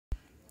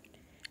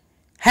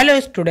Hello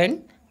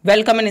student,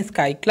 welcome in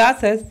Sky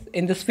classes.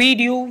 In this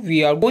video,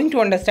 we are going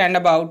to understand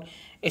about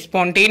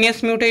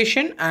spontaneous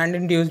mutation and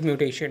induced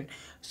mutation.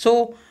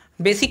 So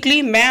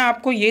basically मैं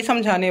आपको ये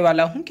समझाने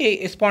वाला हूँ कि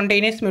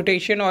spontaneous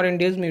mutation और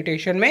induced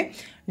mutation में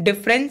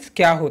difference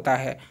क्या होता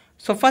है.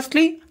 So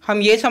firstly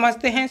हम ये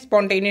समझते हैं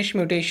spontaneous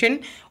mutation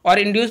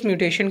और induced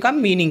mutation का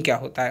meaning क्या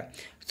होता है.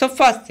 So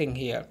first thing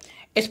here,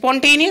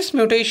 spontaneous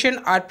mutation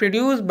are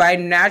produced by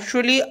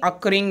naturally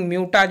occurring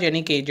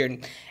mutagenic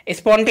agent.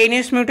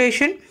 Spontaneous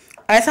mutation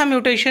ऐसा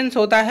म्यूटेशंस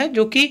होता है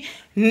जो कि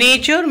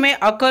नेचर में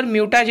अकर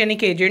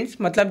म्यूटाजेनिक एजेंट्स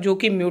मतलब जो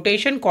कि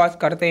म्यूटेशन कॉज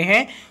करते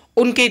हैं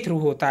उनके थ्रू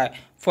होता है.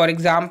 फॉर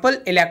एग्जांपल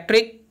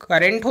इलेक्ट्रिक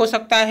करंट हो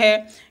सकता है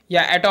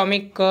या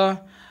एटॉमिक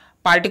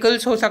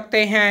पार्टिकल्स हो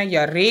सकते हैं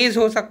या रेज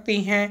हो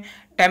सकती हैं,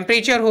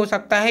 टेम्परेचर हो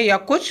सकता है या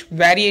कुछ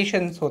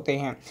वेरिएशंस होते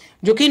हैं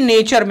जो कि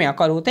नेचर में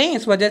अकर होते हैं.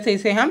 इस वजह से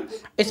इसे हम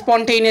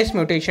स्पॉन्टेनियस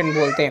म्यूटेशन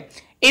बोलते हैं.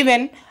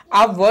 इवन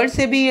आप वर्ड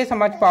से भी ये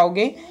समझ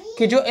पाओगे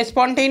कि जो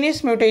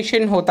स्पॉन्टेनियस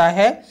म्यूटेशन होता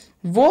है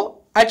वो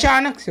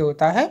अचानक से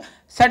होता है,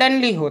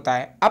 सडनली होता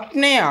है,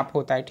 अपने आप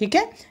होता है. ठीक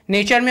है,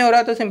 नेचर में हो रहा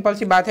है तो सिंपल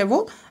सी बात है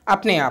वो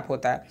अपने आप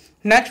होता है.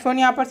 नेक्स्ट वन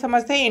यहाँ पर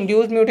समझते हैं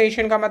इंड्यूस्ड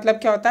म्यूटेशन का मतलब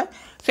क्या होता है.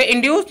 So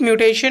induced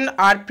mutation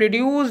are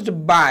produced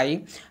by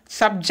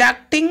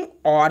subjecting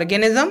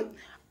organism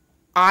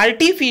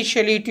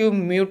artificially to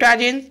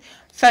mutagens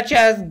such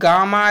as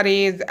gamma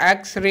rays,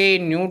 X-ray,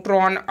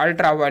 neutron,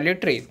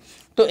 ultraviolet rays.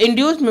 तो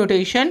induced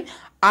mutation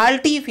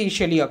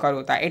आर्टिफिशियली अकर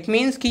होता है. इट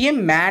मीन्स कि ये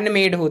मैन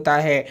मेड होता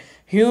है,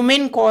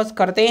 ह्यूमन कॉज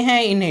करते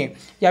हैं इन्हें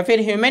या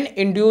फिर ह्यूमन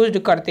इंड्यूस्ड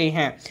करते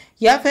हैं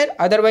या फिर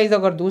अदरवाइज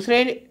अगर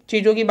दूसरे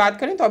चीज़ों की बात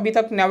करें तो अभी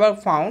तक नेवर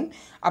फाउंड,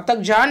 अब तक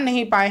जान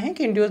नहीं पाए हैं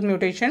कि इंड्यूस्ड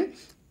म्यूटेशन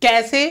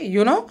कैसे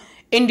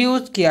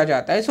इंड्यूस किया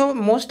जाता है. सो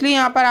मोस्टली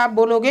यहाँ पर आप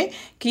बोलोगे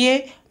कि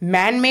ये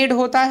मैन मेड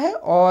होता है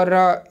और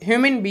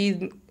ह्यूमन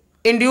बीइंग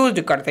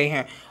इंड्यूस्ड करते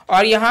हैं.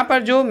 और यहाँ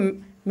पर जो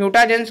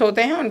म्यूटाजेंस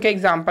होते हैं उनके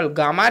एग्जांपल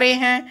गामा रे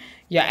हैं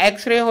या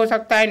एक्स रे हो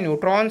सकता है,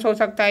 न्यूट्रॉन्स हो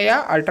सकता है या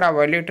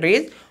अल्ट्रावायलेट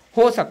रेज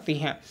हो सकती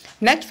हैं.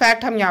 नेक्स्ट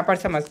फैक्ट हम यहाँ पर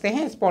समझते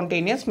हैं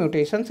स्पॉन्टेनियस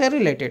म्यूटेशन से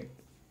related.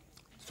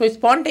 So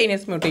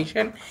spontaneous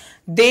mutation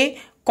they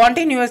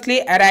continuously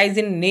arise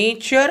in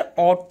nature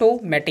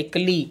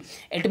automatically.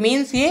 It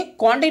means ये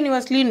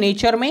continuously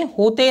nature में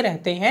होते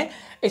रहते हैं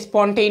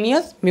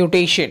spontaneous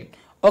mutation.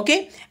 Okay,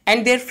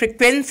 and their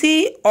frequency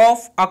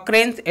of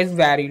occurrence is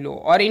very low.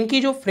 और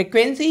इनकी जो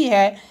frequency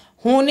है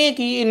होने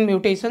की इन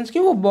म्यूटेशंस की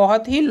वो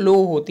बहुत ही लो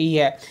होती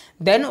है.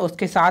 देन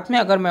उसके साथ में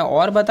अगर मैं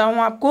और बताऊं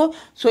आपको,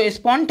 सो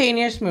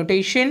स्पॉन्टेनियस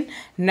म्यूटेशन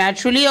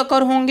नेचुरली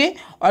अकर होंगे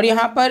और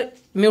यहाँ पर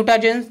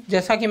म्यूटाजेंस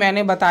जैसा कि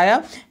मैंने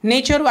बताया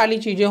नेचर वाली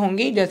चीज़ें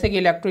होंगी जैसे कि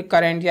इलेक्ट्रिक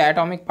करंट या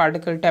एटॉमिक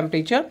पार्टिकल,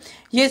 टेम्परेचर,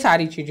 ये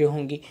सारी चीज़ें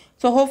होंगी.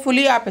 सो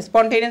होपफुली आप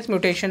स्पॉन्टेनियस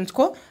म्यूटेशंस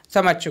को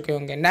समझ चुके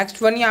होंगे.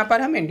 नेक्स्ट वन यहाँ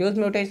पर हम इंड्यूस्ड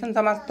म्यूटेशन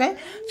समझते हैं.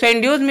 So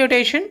induced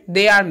mutation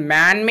they are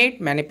man made.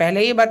 मैंने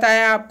पहले ही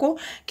बताया आपको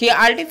कि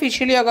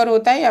आर्टिफिशियली अगर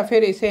होता है या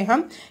फिर इसे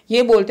हम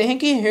ये बोलते हैं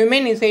कि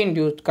ह्यूमन इसे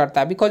इंड्यूस्ड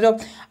करता है. बिकॉज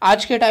ऑफ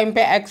आज के टाइम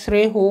पे एक्स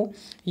रे हो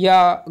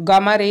या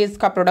गामा रेज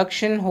का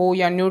प्रोडक्शन हो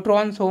या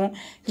न्यूट्रॉन्स हो,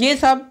 ये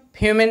सब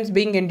ह्यूमन्स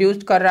बीइंग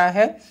इंड्यूस्ड कर रहा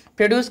है,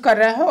 प्रोड्यूस कर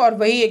रहा है और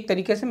वही एक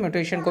तरीके से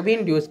म्यूटेशन को भी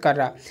इंड्यूस कर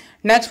रहा है.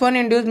 नेक्स्ट वन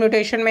इंड्यूस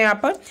म्यूटेशन में यहाँ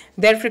पर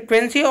there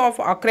frequency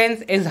of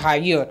occurrences is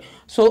higher.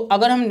 सो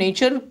अगर हम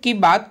नेचर की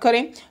बात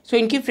करें सो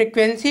इनकी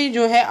फ्रीक्वेंसी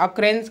जो है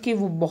अक्रेंस की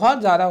वो बहुत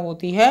ज़्यादा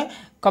होती है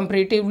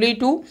comparatively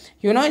to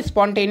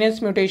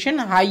spontaneous mutation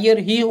higher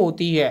ही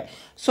होती है.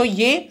 सो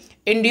ये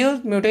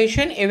induced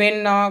mutation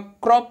even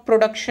crop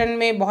production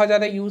में बहुत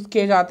ज़्यादा यूज़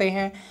किए जाते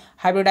हैं.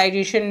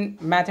 हाइब्रिडाइजेशन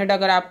मेथड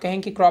अगर आप कहें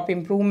कि क्रॉप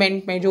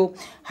इम्प्रूवमेंट में जो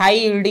हाई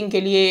यील्डिंग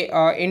के लिए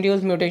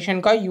इंड्यूस्ड म्यूटेशन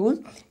का यूज़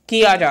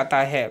किया जाता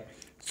है.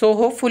 सो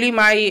होपफुली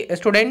माय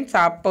स्टूडेंट्स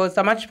आप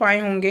समझ पाए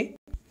होंगे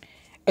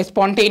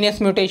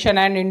spontaneous mutation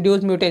and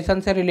induced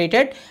mutation से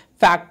रिलेटेड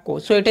फैक्ट को.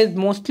 So it is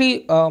mostly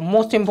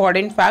most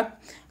important fact.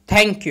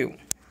 Thank you.